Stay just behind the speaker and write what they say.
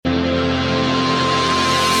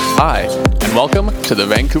Hi, and welcome to the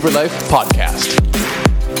Vancouver Life Podcast.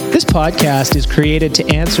 This podcast is created to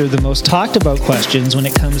answer the most talked about questions when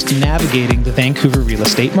it comes to navigating the Vancouver real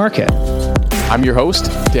estate market. I'm your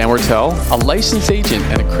host, Dan Wertel, a licensed agent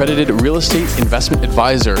and accredited real estate investment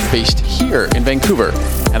advisor based here in Vancouver,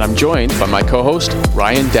 and I'm joined by my co-host,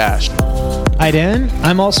 Ryan Dash. Hi Dan,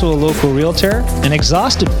 I'm also a local realtor, an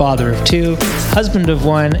exhausted father of two, husband of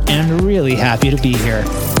one, and really happy to be here.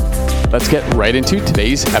 Let's get right into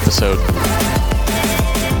today's episode.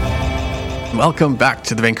 Welcome back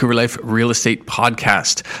to the Vancouver Life Real Estate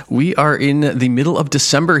Podcast. We are in the middle of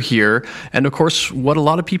December here, and of course, what a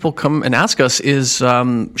lot of people come and ask us is,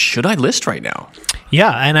 should I list right now?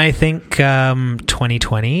 Yeah, and I think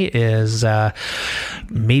 2020 is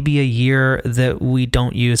maybe a year that we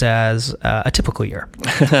don't use as a typical year.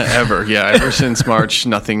 Ever since March,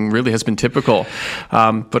 nothing really has been typical.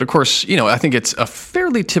 But of course, I think it's a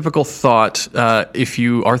fairly typical thought if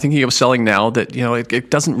you are thinking of selling now that,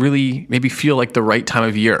 it doesn't really maybe feel like the right time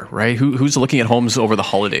of year, right? Who's looking at homes over the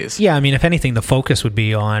holidays? Yeah, I mean, if anything, the focus would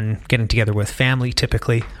be on getting together with family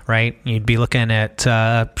typically, right? You'd be looking at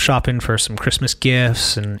shopping for some Christmas gifts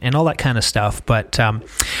and all that kind of stuff. But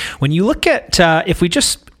when you look at, if we just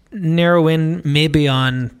narrow in maybe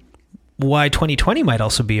on why 2020 might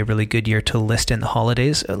also be a really good year to list in the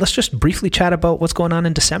holidays, let's just briefly chat about what's going on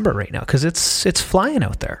in December right now, because it's flying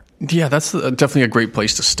out there. Yeah, that's definitely a great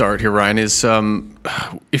place to start here, Ryan, is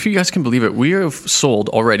if you guys can believe it, we have sold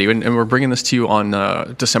already, and we're bringing this to you on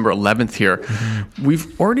December 11th here. Mm-hmm.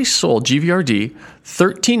 We've already sold GVRD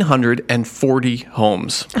 1,340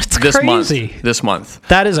 homes this month.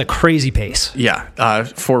 That is a crazy pace. Yeah.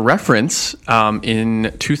 For reference,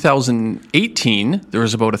 in 2018, there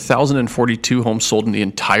was about 1,042 homes sold in the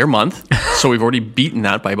entire month. So we've already beaten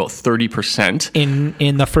that by about 30%.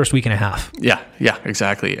 In the first week and a half. Yeah,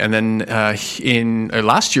 exactly. And then in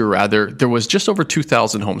last year, there was just over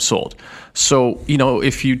 2,000 homes sold. So,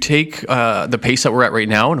 if you take the pace that we're at right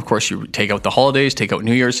now, and of course you take out the holidays, take out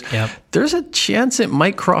New Year's, there's a chance it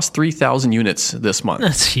might cross 3,000 units this month.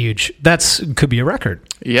 That's huge. Could be a record.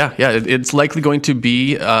 Yeah. It's likely going to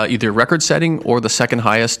be either record setting or the second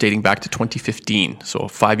highest dating back to 2015. So a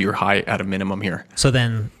 5-year high at a minimum here. So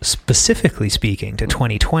then specifically speaking to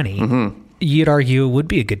 2020, you'd argue it would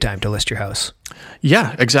be a good time to list your house.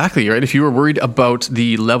 Yeah, exactly. Right. If you were worried about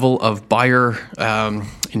the level of buyer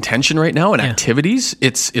intention right now and activities,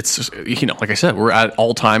 it's like I said, we're at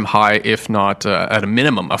all-time high, if not at a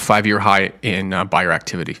minimum, a 5-year high in buyer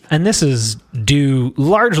activity. And this is due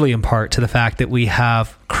largely in part to the fact that we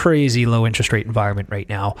have crazy low interest rate environment right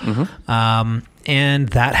now. Mm-hmm. And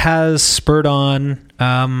that has spurred on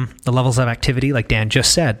the levels of activity, like Dan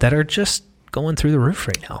just said, that are just going through the roof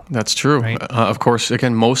right now. That's true. Right? Of course,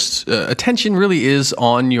 again, most attention really is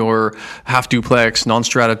on your half duplex,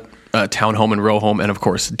 non-strata townhome and row home, and of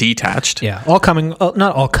course, detached. Yeah,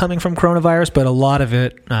 not all coming from coronavirus, but a lot of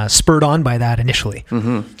it spurred on by that initially.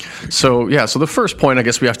 Mm-hmm. So the first point I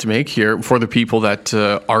guess we have to make here for the people that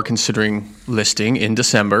are considering listing in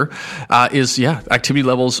December is activity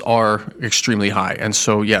levels are extremely high. And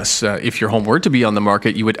so, yes, if your home were to be on the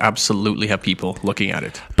market, you would absolutely have people looking at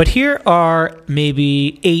it. But here are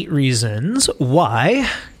maybe 8 reasons why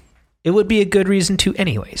it would be a good reason to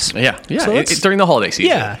anyways. Yeah. So during the holiday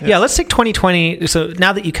season. Yeah. Let's take 2020. So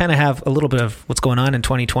now that you kind of have a little bit of what's going on in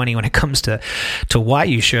 2020 when it comes to why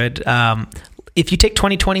you should, if you take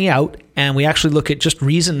 2020 out and we actually look at just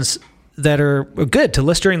reasons that are good to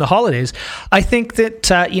list during the holidays, I think that,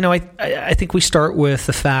 I think we start with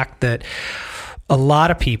the fact that a lot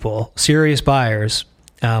of people, serious buyers,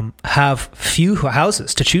 have few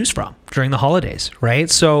houses to choose from during the holidays, right?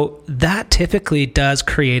 So that typically does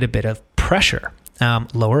create a bit of pressure.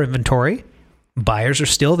 Lower inventory, buyers are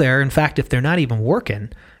still there. In fact, if they're not even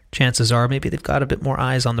working, chances are maybe they've got a bit more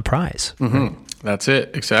eyes on the prize. Mm-hmm. Right? That's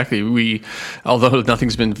it. Exactly. Although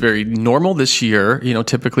nothing's been very normal this year,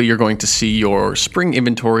 typically you're going to see your spring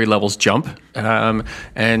inventory levels jump.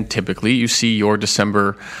 And typically you see your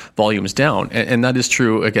December volumes down. And that is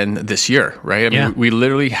true again this year, right? I mean, we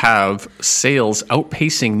literally have sales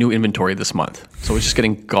outpacing new inventory this month. So it's just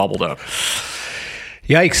getting gobbled up.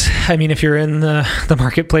 Yikes. I mean, if you're in the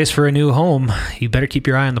marketplace for a new home, you better keep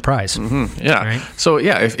your eye on the prize. Mm-hmm. Yeah. Right? So,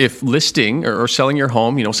 if listing or selling your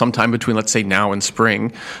home, sometime between, let's say, now and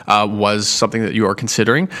spring was something that you are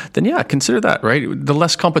considering, then, consider that, right? The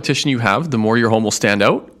less competition you have, the more your home will stand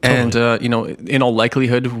out. Totally. And, in all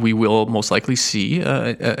likelihood, we will most likely see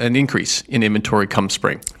an increase in inventory come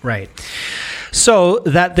spring. Right. So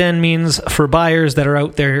that then means for buyers that are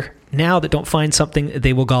out there now that don't find something,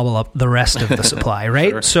 they will gobble up the rest of the supply,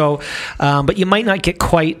 right? Sure. So, but you might not get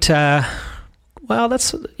quite well,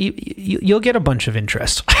 that's you'll get a bunch of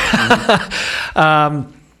interest.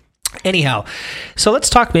 Anyhow, so let's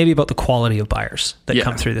talk maybe about the quality of buyers that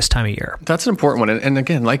come through this time of year. That's an important one. And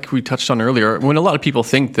again, like we touched on earlier, when a lot of people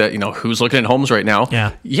think that, who's looking at homes right now?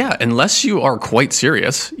 Yeah. Unless you are quite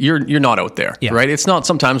serious, you're not out there, right? It's not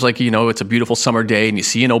sometimes like, it's a beautiful summer day and you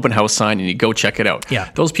see an open house sign and you go check it out. Yeah.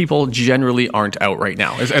 Those people generally aren't out right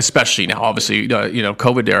now, especially now, obviously,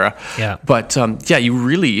 COVID era. Yeah. But you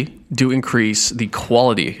really do increase the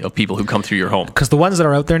quality of people who come through your home. Because the ones that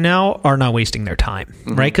are out there now are not wasting their time,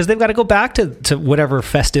 right? Because they've got to go back to whatever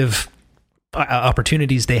festive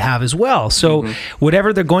opportunities they have as well. So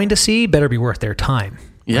whatever they're going to see better be worth their time.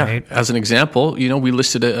 Yeah. Right? As an example, we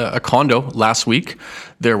listed a condo last week.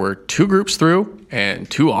 There were 2 groups through and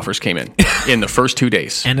 2 offers came in the first 2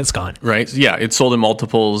 days. And it's gone. Right. Yeah. It sold in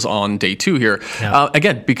multiples on day 2 here. Yeah.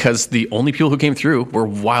 Again, because the only people who came through were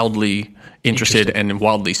wildly interested and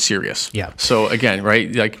wildly serious. Yeah. So again,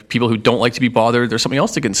 right, like people who don't like to be bothered, there's something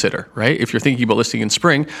else to consider, right? If you're thinking about listing in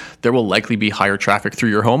spring, there will likely be higher traffic through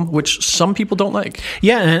your home, which some people don't like.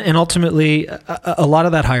 Yeah, and ultimately, a lot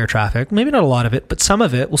of that higher traffic, maybe not a lot of it, but some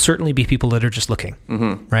of it will certainly be people that are just looking,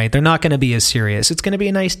 right? They're not going to be as serious. It's going to be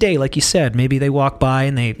a nice day, like you said. Maybe they walk by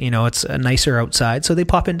and they, it's nicer outside, so they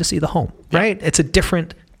pop in to see the home, right? It's a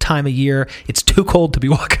different time of year. It's too cold to be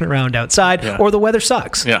walking around outside, or the weather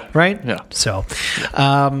sucks. Right. So,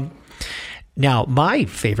 now my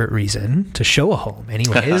favorite reason to show a home,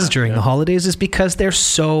 anyways, during the holidays is because they're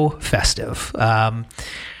so festive. They're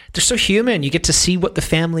so human. You get to see what the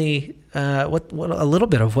family, what a little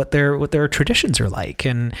bit of what their traditions are like,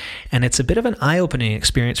 and it's a bit of an eye-opening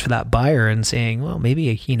experience for that buyer, and saying, well,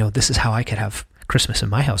 maybe this is how I could have Christmas in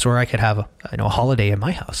my house, or I could have a holiday in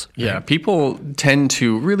my house. Right? Yeah, people tend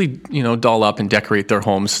to really doll up and decorate their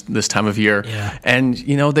homes this time of year, and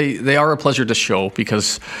they are a pleasure to show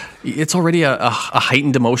because it's already a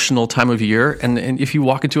heightened emotional time of year, and if you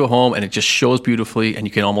walk into a home and it just shows beautifully, and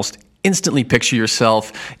you can almost instantly picture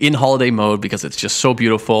yourself in holiday mode because it's just so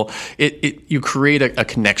beautiful. You create a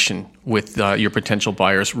connection with your potential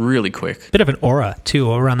buyers really quick. Bit of an aura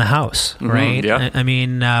too around the house, right? Yeah. I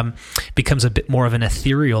mean, becomes a bit more of an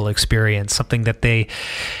ethereal experience, something that they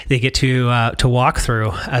get to walk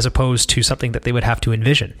through, as opposed to something that they would have to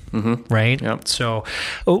envision, right? Yep. So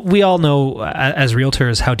we all know as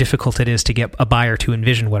realtors how difficult it is to get a buyer to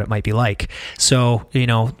envision what it might be like. So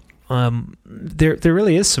there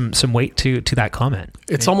really is some weight to that comment.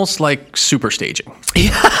 It's almost like super staging.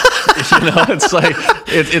 It's like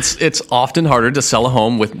it's often harder to sell a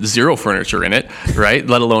home with 0 furniture in it, right?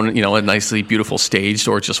 Let alone a nicely beautiful staged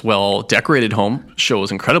or just well decorated home shows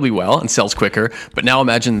incredibly well and sells quicker. But now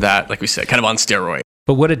imagine that, like we said, kind of on steroids.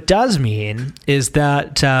 But what it does mean is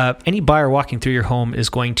that any buyer walking through your home is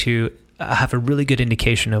going to have a really good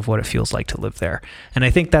indication of what it feels like to live there. And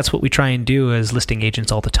I think that's what we try and do as listing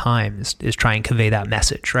agents all the time is try and convey that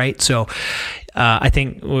message, right? So I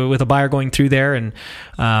think with a buyer going through there and,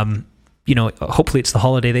 hopefully it's the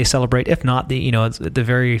holiday they celebrate. If not, at the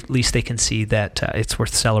very least they can see that it's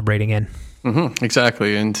worth celebrating in.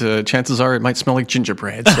 Exactly. And chances are it might smell like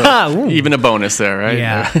gingerbread. So even a bonus there, right?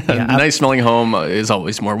 Yeah. A nice smelling home is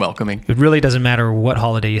always more welcoming. It really doesn't matter what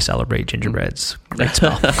holiday you celebrate. Gingerbread's great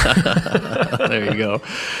smell. There you go.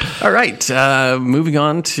 All right. Moving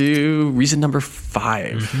on to reason number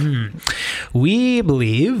 5. We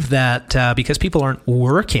believe that because people aren't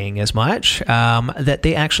working as much, that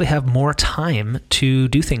they actually have more time to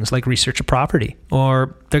do things like research a property,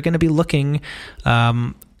 or they're going to be looking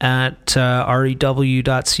at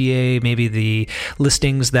rew.ca, maybe the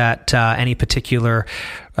listings that any particular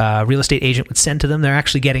real estate agent would send to them. They're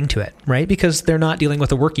actually getting to it, right? Because they're not dealing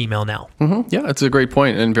with a work email now. Yeah, it's a great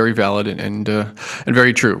point and very valid and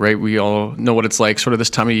very true, right? We all know what it's like sort of this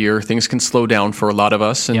time of year. Things can slow down for a lot of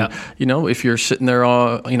us. And, if you're sitting there,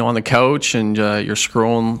 on the couch and you're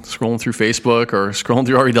scrolling through Facebook or scrolling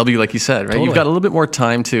through REW, like you said, right? Totally. You've got a little bit more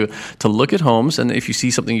time to look at homes. And if you see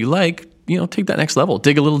something you like, take that next level,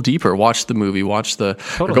 dig a little deeper, watch the movie, or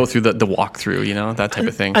go through the walkthrough, that type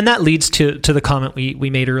of thing. And that leads to the comment we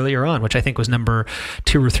made earlier on, which I think was number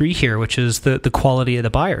 2 or 3 here, which is the quality of the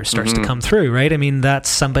buyer starts to come through, right? I mean, that's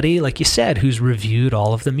somebody, like you said, who's reviewed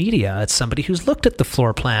all of the media. It's somebody who's looked at the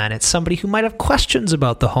floor plan. It's somebody who might have questions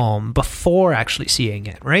about the home before actually seeing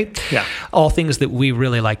it, right? Yeah. All things that we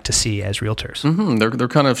really like to see as realtors. They're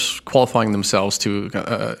kind of qualifying themselves to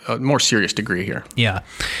a more serious degree here. Yeah.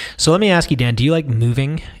 So let me ask you, Dan, do you like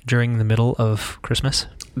moving during the middle of Christmas?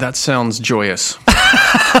 That sounds joyous.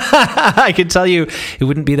 I can tell you it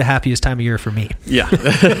wouldn't be the happiest time of year for me. Yeah.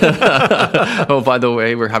 Oh, by the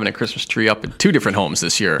way, we're having a Christmas tree up in 2 different homes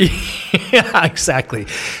this year. Yeah, exactly.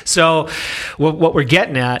 So what we're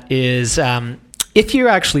getting at is if you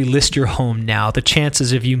actually list your home now, the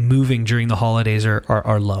chances of you moving during the holidays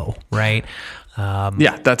are low, right?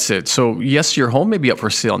 Yeah, that's it. So yes, your home may be up for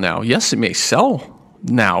sale now. Yes, it may sell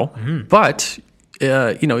now, but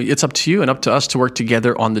it's up to you and up to us to work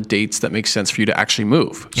together on the dates that make sense for you to actually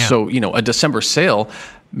move. Yeah. So, a December sale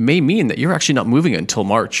may mean that you're actually not moving until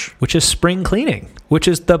March. Which is spring cleaning, which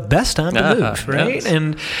is the best time to move, right? Yes.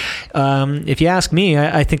 And if you ask me,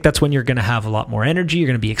 I think that's when you're going to have a lot more energy. You're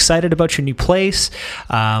going to be excited about your new place.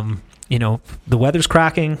 The weather's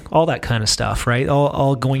cracking, all that kind of stuff, right?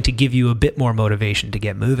 All going to give you a bit more motivation to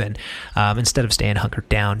get moving instead of staying hunkered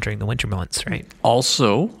down during the winter months, right?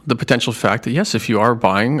 Also, the potential fact that, yes, if you are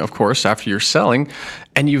buying, of course, after you're selling,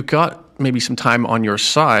 and you've got maybe some time on your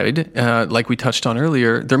side, like we touched on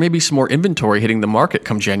earlier, there may be some more inventory hitting the market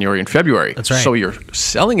come January and February. That's right. So you're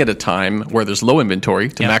selling at a time where there's low inventory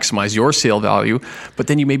to maximize your sale value, but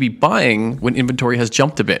then you may be buying when inventory has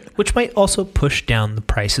jumped a bit. Which might also push down the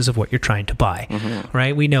prices of what you're trying to buy,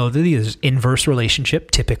 right? We know that there's inverse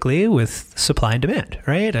relationship typically with supply and demand,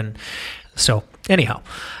 right? And so anyhow,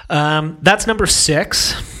 that's number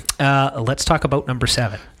 6. Let's talk about number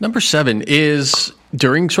 7. Number 7 is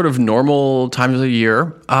during sort of normal times of the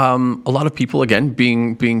year, a lot of people, again,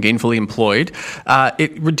 being gainfully employed,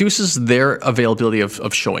 it reduces their availability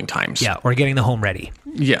of showing times. Yeah, or getting the home ready.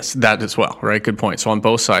 Yes, that as well, right? Good point. So on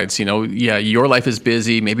both sides, your life is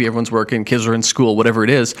busy. Maybe everyone's working, kids are in school, whatever it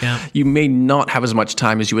is. Yeah. You may not have as much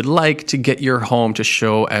time as you would like to get your home to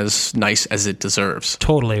show as nice as it deserves.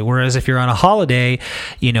 Totally. Whereas if you're on a holiday,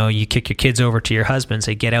 you kick your kids over to your husband and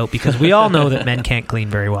say, get out, because we all know that men can't clean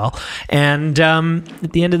very well. And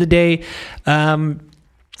at the end of the day,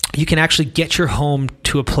 you can actually get your home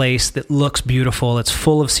to a place that looks beautiful. It's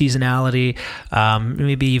full of seasonality.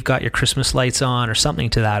 Maybe you've got your Christmas lights on or something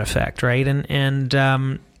to that effect, right? And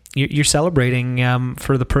you're celebrating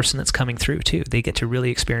for the person that's coming through too. They get to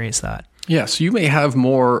really experience that. Yeah, so you may have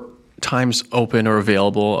more times open or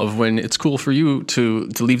available of when it's cool for you to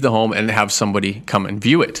leave the home and have somebody come and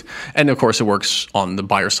view it. And of course, it works on the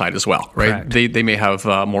buyer side as well, right? They may have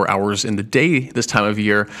more hours in the day this time of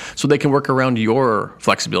year, so they can work around your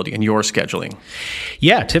flexibility and your scheduling.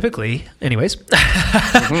 Yeah, typically. Anyways.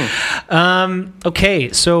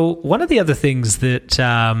 Okay, so one of the other things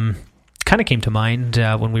that kind of came to mind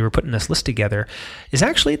when we were putting this list together is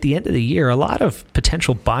actually at the end of the year, a lot of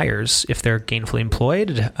potential buyers, if they're gainfully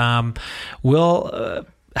employed, will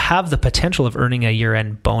have the potential of earning a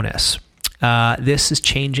year-end bonus. This is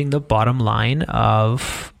changing the bottom line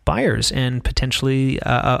of buyers and potentially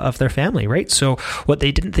of their family, right? So what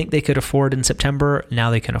they didn't think they could afford in September, now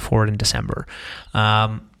they can afford in December.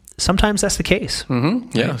 Sometimes that's the case.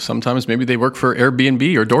 Mm-hmm. Yeah, sometimes maybe they work for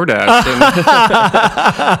Airbnb or DoorDash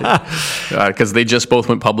because they just both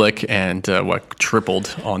went public and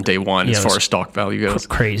tripled on day one as far as stock value goes.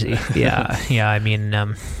 Crazy. Yeah. I mean,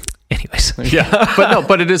 anyways. Yeah,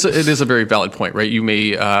 but it is a very valid point, right? You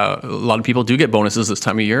may a lot of people do get bonuses this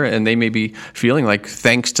time of year, and they may be feeling like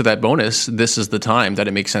thanks to that bonus, this is the time that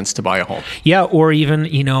it makes sense to buy a home. Yeah, or even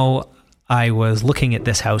I was looking at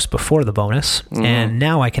this house before the bonus, and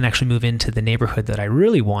now I can actually move into the neighborhood that I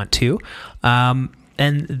really want to.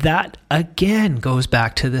 And that, again, goes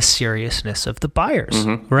back to the seriousness of the buyers,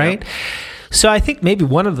 right? Yep. So I think maybe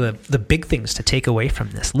one of the big things to take away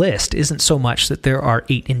from this list isn't so much that there are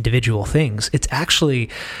 8 individual things. It's actually,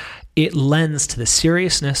 it lends to the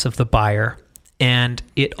seriousness of the buyer, and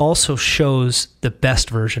it also shows the best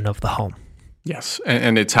version of the home. Yes,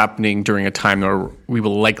 and it's happening during a time where we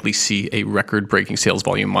will likely see a record-breaking sales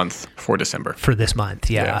volume month for December. For this month,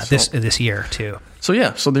 this year too. So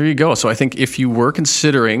there you go. So I think if you were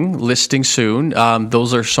considering listing soon,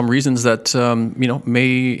 those are some reasons that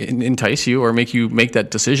may entice you or make you make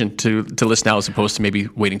that decision to list now as opposed to maybe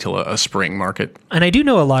waiting till a spring market. And I do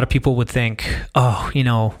know a lot of people would think,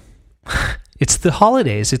 it's the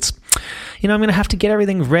holidays. It's I'm going to have to get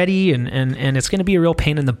everything ready and it's going to be a real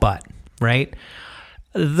pain in the butt. Right.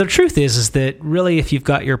 The truth is that really, if you've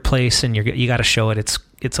got your place and you got to show it,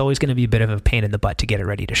 it's always going to be a bit of a pain in the butt to get it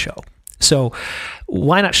ready to show. So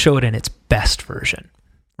why not show it in its best version?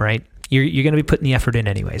 Right. You're going to be putting the effort in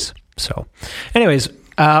anyways. So anyways,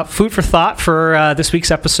 Food for thought for this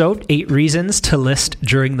week's episode, 8 reasons to list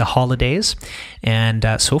during the holidays. And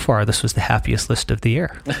so far, this was the happiest list of the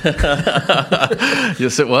year.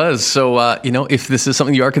 Yes, it was. So, if this is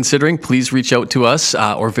something you are considering, please reach out to us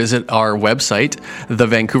or visit our website,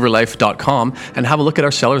 thevancouverlife.com, and have a look at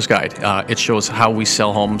our seller's guide. It shows how we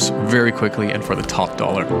sell homes very quickly and for the top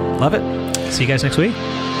dollar. Love it. See you guys next week.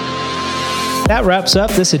 That wraps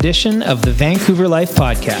up this edition of the Vancouver Life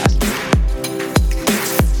Podcast.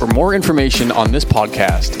 For more information on this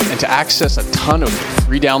podcast and to access a ton of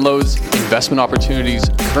free downloads, investment opportunities,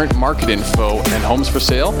 current market info, and homes for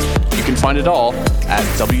sale, you can find it all at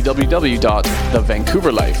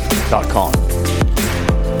www.thevancouverlife.com.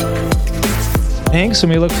 Thanks,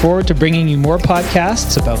 and we look forward to bringing you more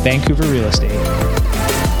podcasts about Vancouver real estate.